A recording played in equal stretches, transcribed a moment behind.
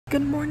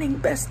Good morning,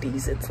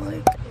 besties. It's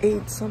like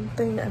 8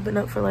 something. I've been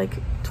up for like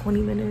 20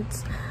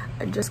 minutes.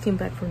 I just came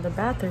back from the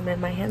bathroom and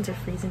my hands are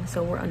freezing,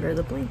 so we're under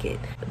the blanket.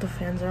 The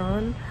fans are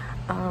on,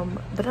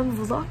 but I'm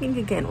vlogging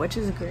again, which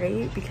is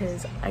great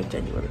because I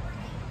genuinely...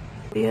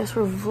 Yes,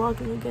 we're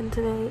vlogging again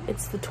today.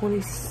 It's the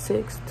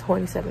 26th,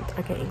 27th.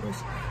 I can't English.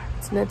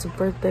 It's Net's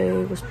birthday.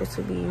 We're supposed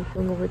to be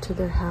going over to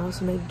their house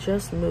and they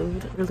just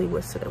moved. Really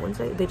was today,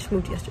 Wednesday. They just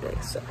moved yesterday,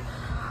 so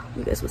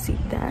you guys will see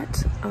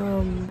that.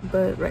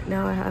 But right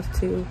now I have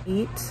to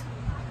eat,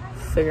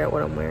 figure out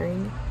what I'm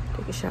wearing,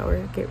 take a shower,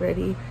 get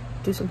ready,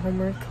 do some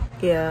homework.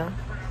 Yeah,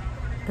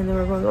 and then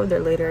we're going over there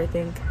later, I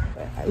think.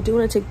 I do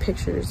want to take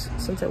pictures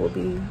since I will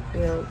be, you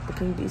know,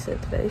 looking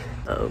decent today.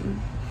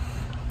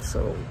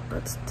 So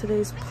that's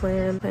today's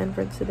plan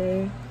for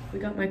today. We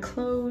got my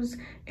clothes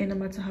and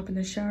I'm about to hop in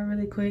the shower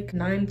really quick.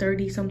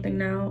 9:30 something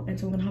now, and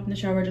so I'm gonna hop in the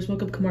shower. I just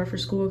woke up Kamar for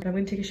school. I'm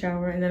gonna take a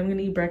shower and then I'm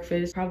gonna eat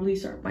breakfast, probably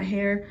start my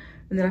hair,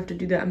 and then after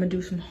do that I'm gonna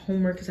do some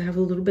homework because I have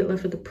a little bit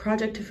left of the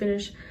project to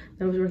finish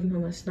that I was working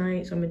on last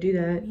night, so I'm gonna do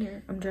that.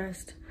 Here, I'm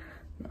dressed.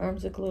 My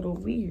arms look a little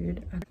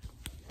weird.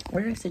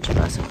 Where did I stitch your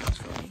glasses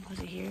from? Was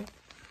it here?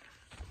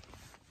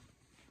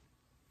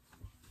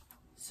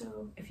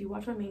 So if you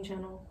watch my main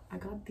channel, I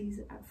got these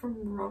from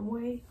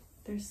Runway.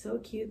 They're so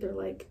cute. They're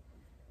like,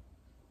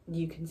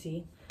 you can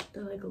see,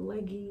 they're like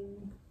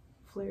legging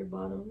flare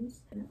bottoms.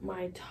 And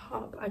my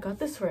top, I got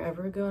this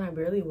forever ago and I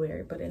barely wear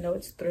it, but I know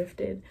it's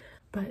thrifted.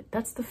 But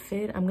that's the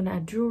fit. I'm gonna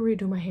add jewelry,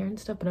 do my hair and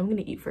stuff, but I'm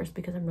gonna eat first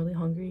because I'm really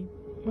hungry.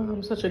 Oh,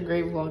 I'm such a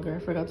great vlogger. I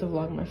forgot to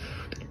vlog my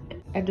food.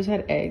 I just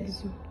had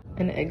eggs,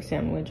 an egg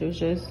sandwich. It was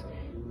just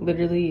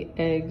literally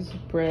eggs,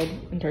 bread,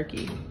 and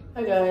turkey.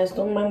 Hi guys,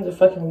 don't mind the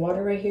fucking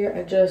water right here.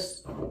 I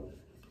just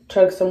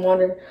chugged some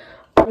water.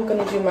 I'm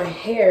gonna do my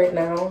hair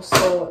now,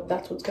 so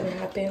that's what's gonna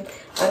happen.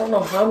 I don't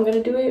know how I'm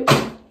gonna do it.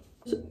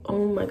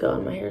 Oh my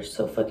god, my hair is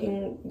so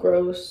fucking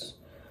gross.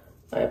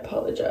 I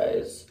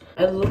apologize.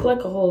 I look like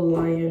a whole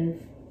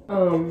lion.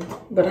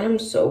 But I'm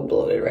so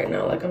bloated right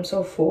now. Like, I'm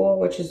so full,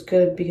 which is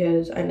good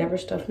because I never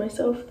stuff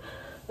myself.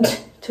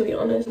 To be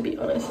honest.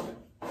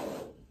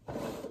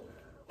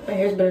 My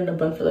hair's been in a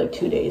bun for like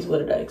 2 days. What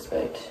did I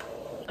expect?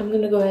 I'm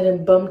gonna go ahead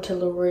and bump to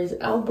Leroy's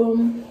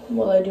album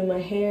while I do my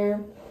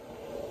hair.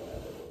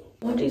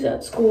 Maji's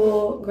at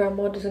school.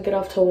 Grandma doesn't get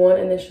off till 1,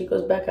 and then she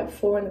goes back at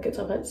 4 and gets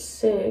off at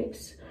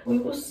 6. We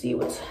will see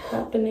what's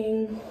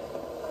happening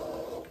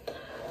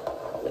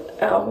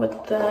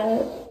with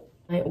that.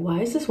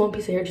 Why is this one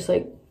piece of hair just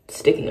like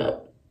sticking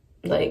up?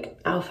 Like,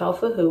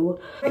 alfalfa who?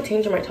 I might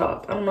change my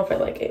top. I don't know if I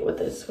like it with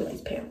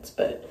these pants,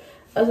 but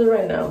as of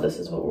right now, this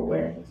is what we're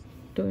wearing.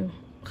 Doing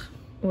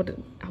what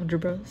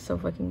algebra? So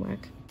fucking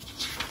whack.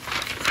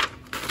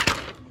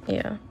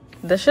 Yeah.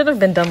 This should have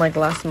been done like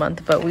last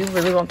month, but we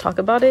really won't talk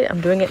about it.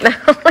 I'm doing it now.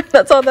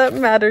 That's all that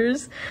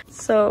matters.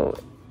 So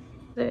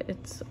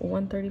it's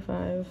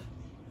 1:35.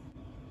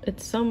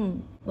 It's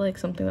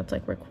something that's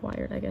like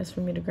required, I guess,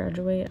 for me to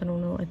graduate. I don't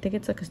know. I think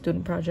it's like a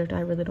student project. I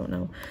really don't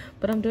know.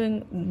 But I'm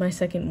doing my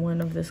second one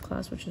of this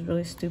class, which is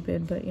really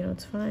stupid, but you know,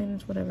 it's fine.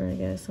 It's whatever, I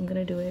guess. I'm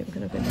gonna do it. I'm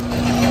gonna finish it.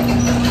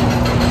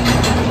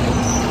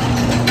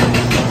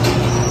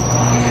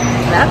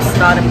 That's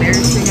not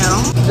embarrassing at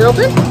all. Is it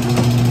open?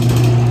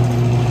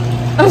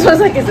 I was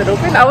like, is it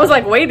open? I was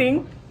like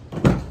waiting.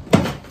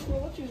 Well,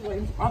 what you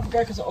waiting for? I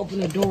forgot to open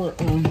the door.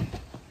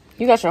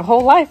 You got your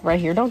whole life right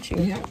here, don't you?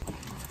 Yeah.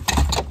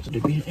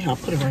 I'll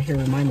put it right here.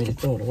 Remind me to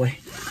throw it away.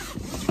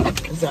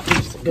 Cause that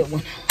was a good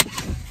one.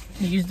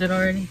 You used it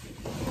already?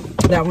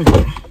 That one.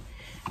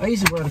 I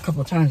used it a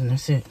couple of times and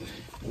that's it.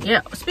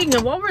 Yeah. Speaking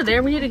of, while we're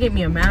there, we need to get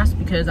me a mask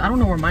because I don't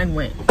know where mine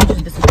went. It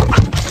just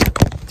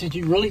disappeared. Did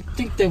you really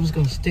think that was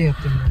gonna stay up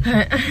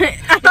there?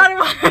 I thought it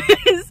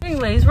was.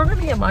 Anyways, we're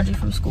gonna get Maji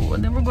from school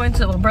and then we're going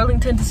to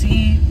Burlington to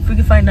see if we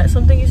can find out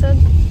something you said?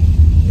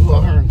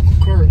 Well, her and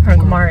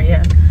Kamara,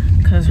 yeah.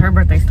 Because her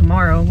birthday's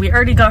tomorrow. We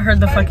already got her we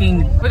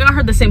got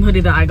her the same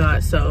hoodie that I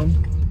got, so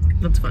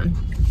that's fun.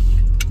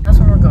 That's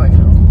where we're going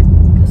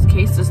now. This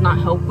case does not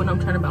help when I'm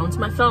trying to balance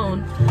my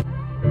phone.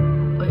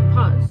 Wait,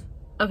 pause.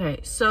 Okay,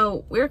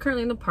 so we're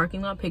currently in the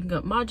parking lot picking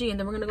up Maji, and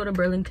then we're gonna go to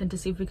Burlington to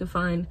see if we can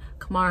find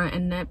Kamara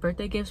and Net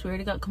birthday gifts. We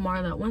already got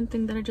Kamara that one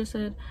thing that I just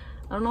said.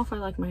 I don't know if I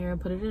like my hair. I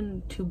put it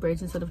in 2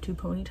 braids instead of 2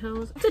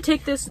 ponytails. I have to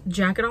take this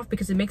jacket off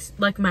because it makes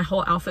like my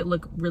whole outfit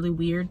look really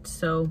weird,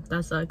 so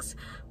that sucks.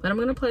 But I'm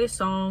gonna play a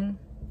song.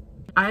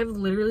 I've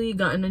literally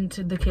gotten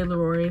into the Kid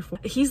Laroi.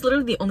 He's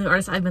literally the only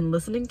artist I've been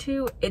listening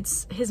to.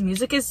 His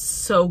music is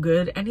so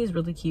good and he's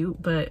really cute,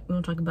 but we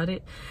won't talk about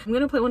it. I'm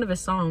gonna play one of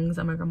his songs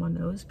that my grandma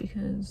knows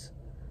because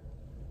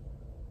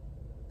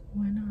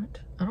why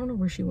not? I don't know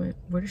where she went.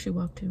 Where did she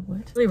walk to?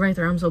 What? Really right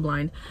there. I'm so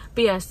blind.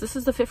 But yes, this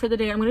is the fit for the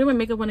day. I'm gonna do my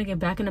makeup when I get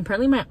back, and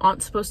apparently my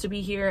aunt's supposed to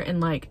be here in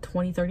like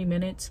 20-30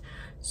 minutes.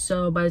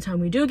 So by the time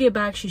we do get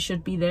back, she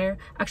should be there.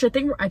 Actually,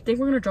 I think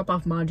we're gonna drop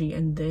off Maji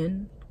and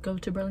then go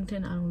to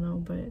Burlington. I don't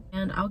know,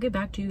 and I'll get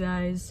back to you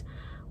guys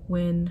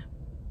when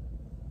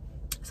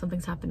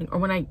something's happening or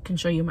when I can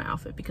show you my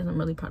outfit because I'm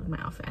really proud of my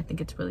outfit. I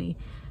think it's really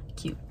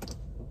cute.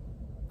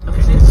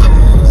 Okay.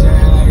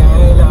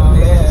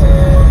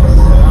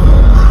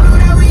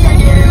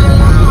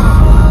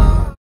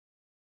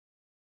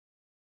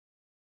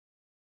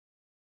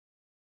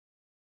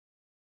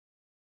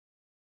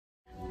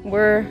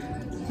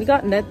 We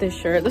got Net this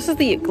shirt. This is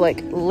the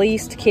like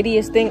least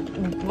kiddiest thing,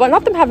 but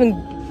not them having.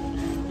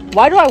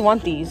 Why do I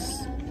want these?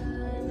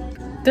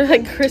 They're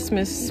like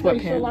Christmas sweatpants. You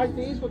still like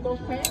these with those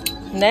pants?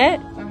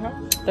 Net?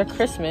 They're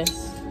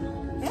Christmas.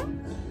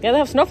 Yeah, they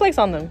have snowflakes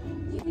on them.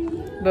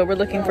 But we're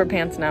looking for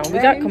pants now. We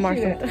got Kamar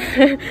something.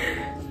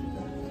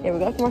 Yeah, we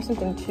got Kamar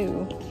something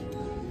too.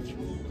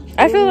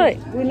 I feel like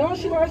we know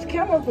she wears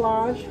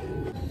camouflage.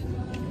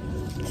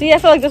 See, I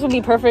feel like this would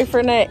be perfect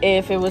for Net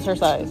if it was her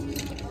size.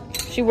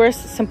 She wears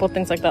simple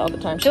things like that all the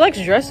time. She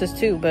likes dresses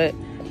too, but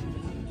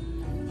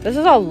this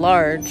is all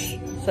large.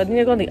 So I need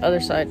to go on the other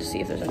side to see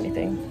if there's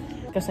anything.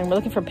 Like I said, we're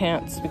looking for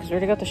pants because we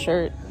already got the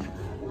shirt.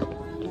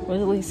 It was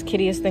the least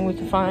kiddiest thing we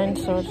could find.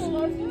 So it's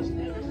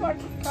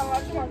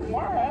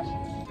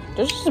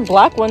there's just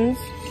black ones,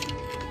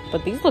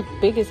 but these look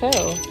big as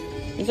hell.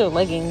 These are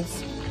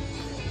leggings.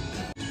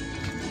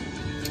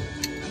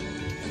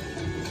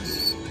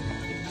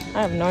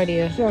 I have no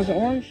idea. So it's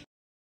orange.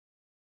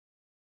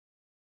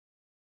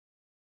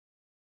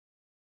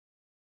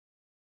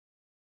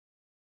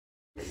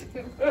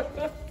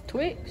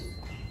 Twix.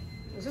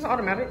 Is this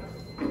automatic?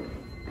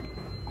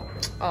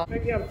 Oh.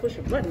 Maybe you gotta push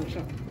a button or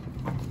something.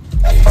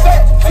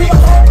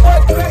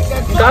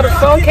 Got a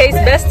phone case,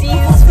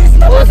 besties.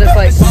 What was this,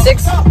 like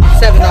 $6,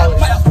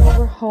 $7?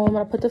 We're home.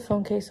 I put the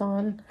phone case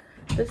on.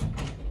 This.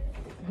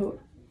 Who?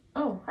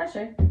 Oh, hi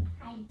Shay.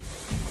 Hi.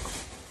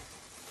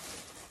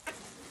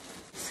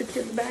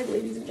 Secure the bag,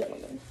 ladies and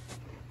gentlemen.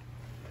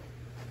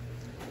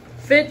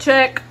 Fit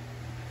check.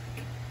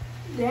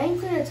 They ain't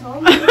gonna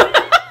tell me.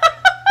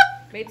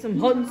 Made some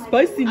hot and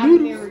spicy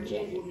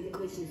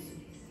noodles.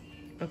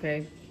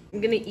 Okay,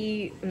 I'm gonna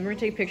eat and we're gonna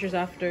take pictures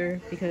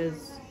after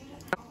because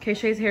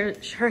Shay's hair,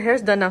 her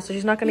hair's done now, so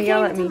she's not gonna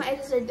yell at me. My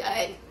edges are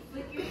done.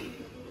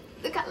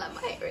 Look how long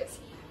my hair is.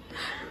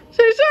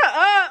 Shay, shut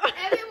up!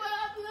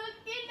 Everyone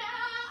looking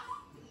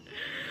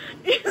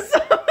You're so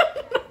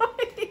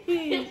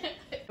annoying.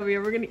 Oh yeah,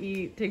 we're gonna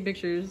eat, take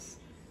pictures,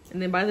 and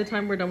then by the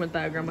time we're done with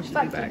that, Grandma should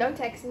be back. Don't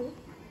text me.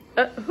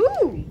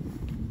 Who?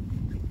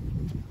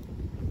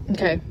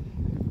 Okay.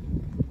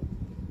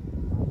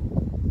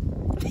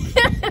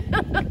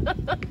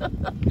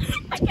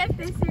 I can't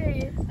be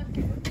serious.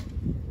 Okay.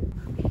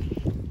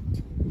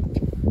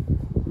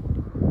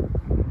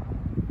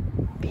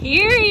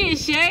 Period,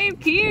 Shay.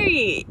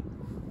 Period.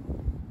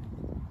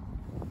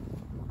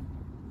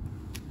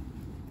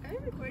 Are you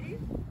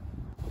recording?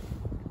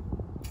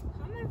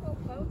 How am I gonna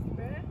post,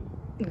 bruh?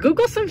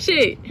 Google some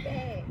shit.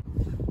 Okay.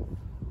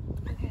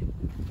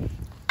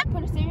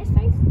 Put a serious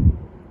face.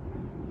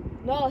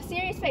 No, a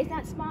serious face,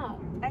 not smile.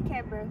 I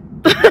can't, bro.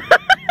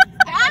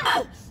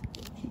 Stop!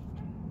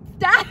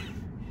 Stop!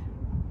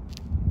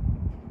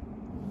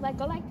 Like,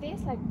 go like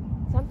this, like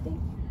something.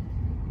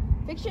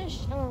 Picture,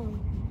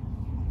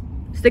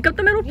 Stick up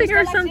the middle finger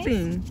or like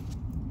something.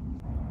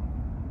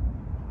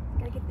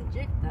 Gotta get the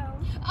jig though.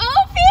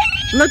 Oh,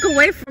 Phoebe! Look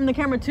away from the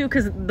camera too,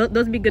 because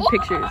those be good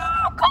pictures.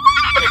 Oh, come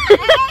on!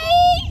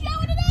 Hey,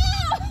 show it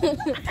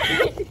out!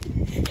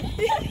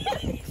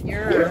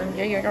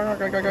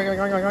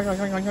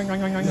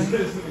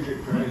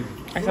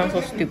 I sound so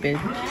stupid.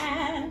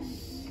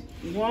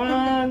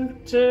 1,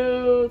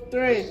 2,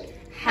 3.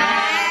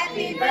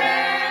 Happy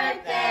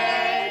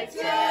birthday to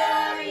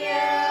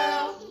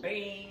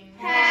you.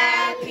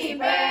 Happy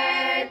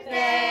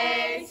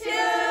birthday to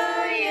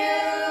you.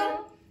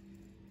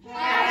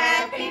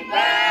 Happy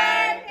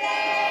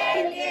birthday,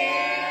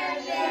 dear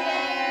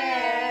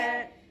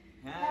Dad.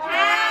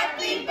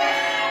 Happy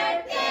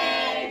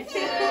birthday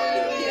to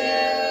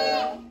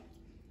you.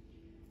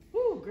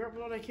 Ooh, girl,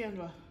 blow that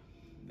candle.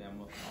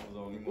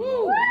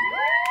 Woo.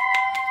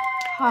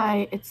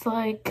 Hi, it's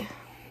like, I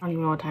don't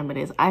even know what time it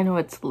is. I know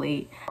it's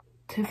late.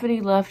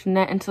 Tiffany left,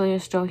 Net and Celia are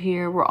still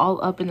here. We're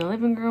all up in the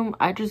living room.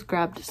 I just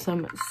grabbed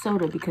some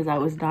soda because I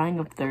was dying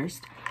of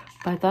thirst.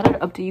 But I thought I'd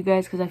update you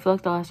guys because I feel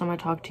like the last time I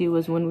talked to you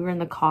was when we were in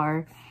the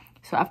car.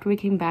 So after we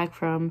came back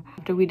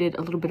after we did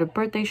a little bit of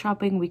birthday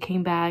shopping, we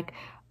came back,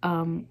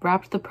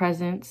 wrapped the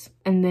presents,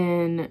 and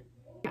then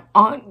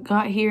Aunt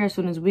got here as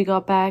soon as we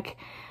got back.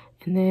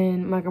 And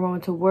then my grandma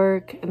went to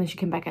work, and then she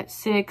came back at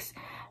 6.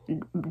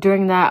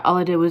 During that, all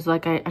I did was,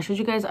 like I showed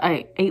you guys,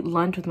 I ate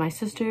lunch with my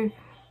sister.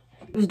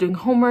 I was doing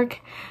homework,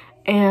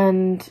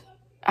 and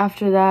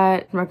after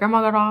that, my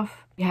grandma got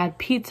off. We had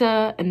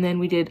pizza, and then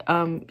we did,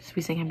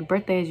 we sang happy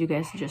birthday, as you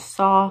guys just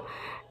saw.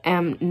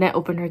 Net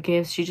opened her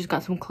gifts. She just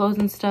got some clothes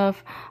and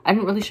stuff. I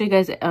didn't really show you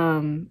guys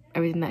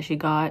everything that she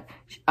got.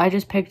 I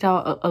just picked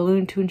out a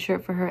Looney Tunes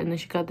shirt for her, and then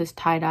she got this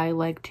tie-dye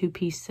like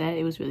 2-piece set.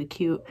 It was really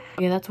cute.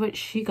 Yeah, that's what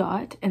she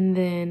got. And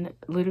then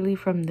literally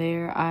from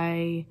there,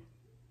 I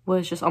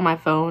was just on my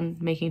phone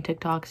making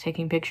TikToks,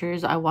 taking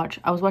pictures. I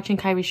was watching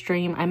Kyrie's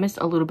stream. I missed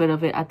a little bit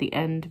of it at the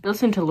end. I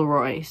listened to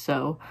Leroy,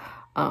 so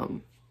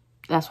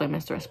that's why I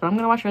missed the rest. But I'm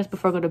gonna watch the rest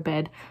before I go to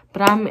bed.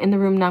 But I'm in the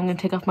room now. I'm gonna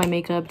take off my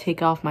makeup,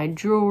 take off my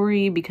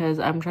jewelry because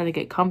I'm trying to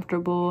get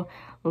comfortable,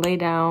 lay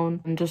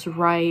down, and just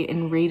write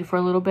and read for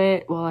a little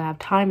bit while I have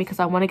time because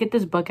I want to get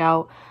this book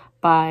out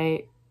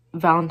by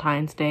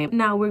Valentine's Day.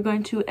 Now we're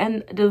going to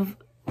end the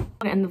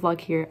gonna end the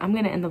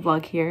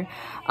vlog here.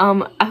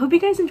 I hope you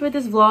guys enjoyed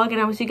this vlog, and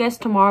I will see you guys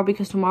tomorrow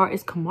because tomorrow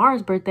is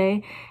Kamar's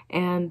birthday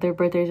and their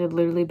birthdays are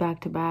literally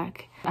back to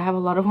back. I have a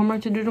lot of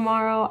homework to do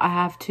tomorrow. I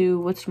have to,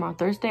 what's tomorrow,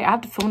 Thursday? I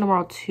have to film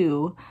tomorrow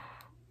too.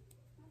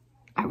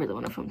 I really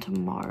want to film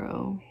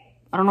tomorrow.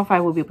 I don't know if I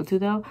will be able to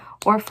though,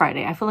 or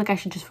Friday. I feel like I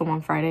should just film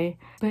on Friday.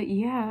 But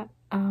yeah,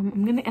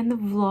 I'm gonna end the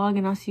vlog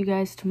and I'll see you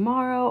guys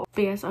tomorrow.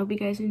 But yes, I hope you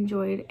guys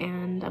enjoyed,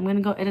 and I'm gonna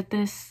go edit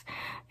this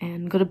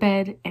and go to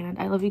bed, and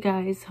I love you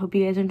guys. Hope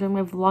you guys are enjoying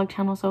my vlog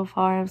channel so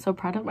far. I'm so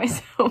proud of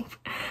myself.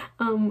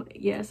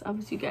 Yes, I'll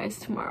see you guys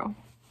tomorrow.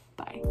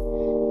 Bye.